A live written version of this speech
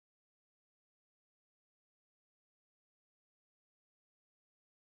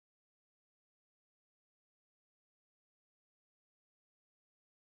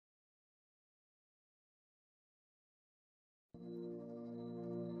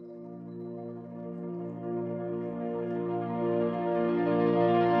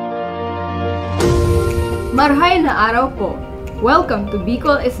Marhay na araw po! Welcome to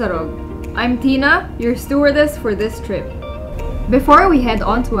Bicol Isarog. I'm Tina, your stewardess for this trip. Before we head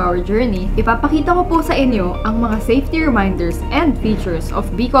on to our journey, ipapakita ko po sa inyo ang mga safety reminders and features of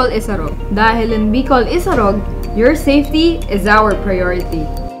Bicol Isarog. Dahil in Bicol Isarog, your safety is our priority.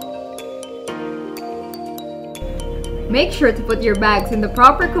 Make sure to put your bags in the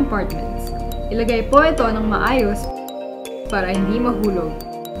proper compartments. Ilagay po ito ng maayos para hindi mahulog.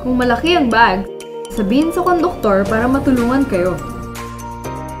 Kung malaki ang bag, sabihin sa konduktor para matulungan kayo.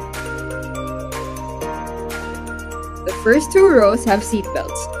 The first two rows have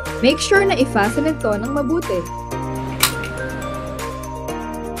seatbelts. Make sure na i-fasten ito ng mabuti.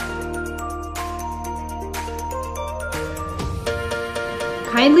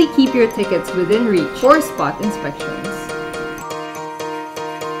 Kindly keep your tickets within reach for spot inspections.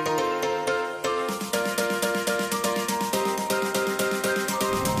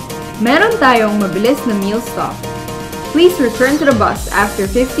 Meron tayong mabilis na meal stop. Please return to the bus after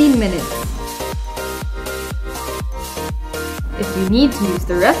 15 minutes. If you need to use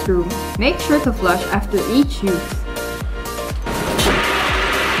the restroom, make sure to flush after each use.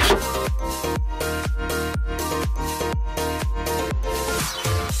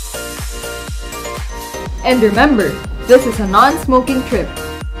 And remember, this is a non-smoking trip.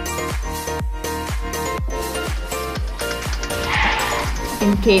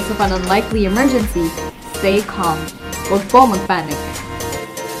 In case of an unlikely emergency, stay calm. Huwag po magpanic.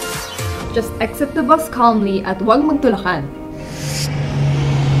 Just exit the bus calmly at huwag magtulakan.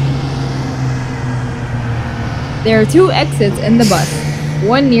 There are two exits in the bus,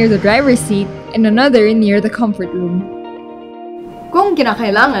 one near the driver's seat and another near the comfort room. Kung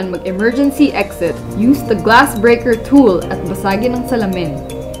kinakailangan mag-emergency exit, use the glass breaker tool at basagin ang salamin.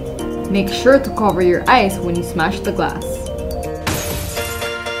 Make sure to cover your eyes when you smash the glass.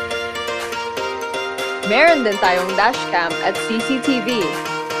 Meron din tayong dashcam at CCTV.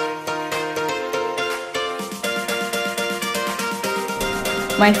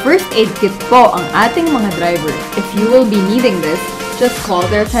 My first aid kit po ang ating mga driver. If you will be needing this, just call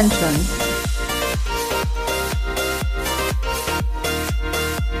their attention.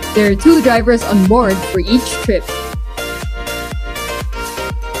 There are two drivers on board for each trip.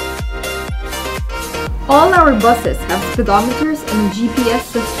 All our buses have speedometers and a GPS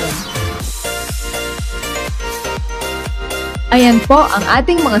system. Ayan po ang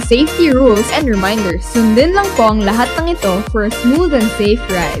ating mga safety rules and reminders. Sundin lang po ang lahat ng ito for a smooth and safe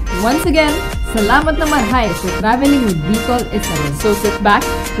ride. Once again, salamat na marhay for traveling with Bicol Isarog. So sit back,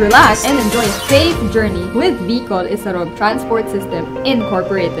 relax, and enjoy a safe journey with Bicol Isarog Transport System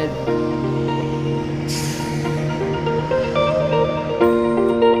Incorporated.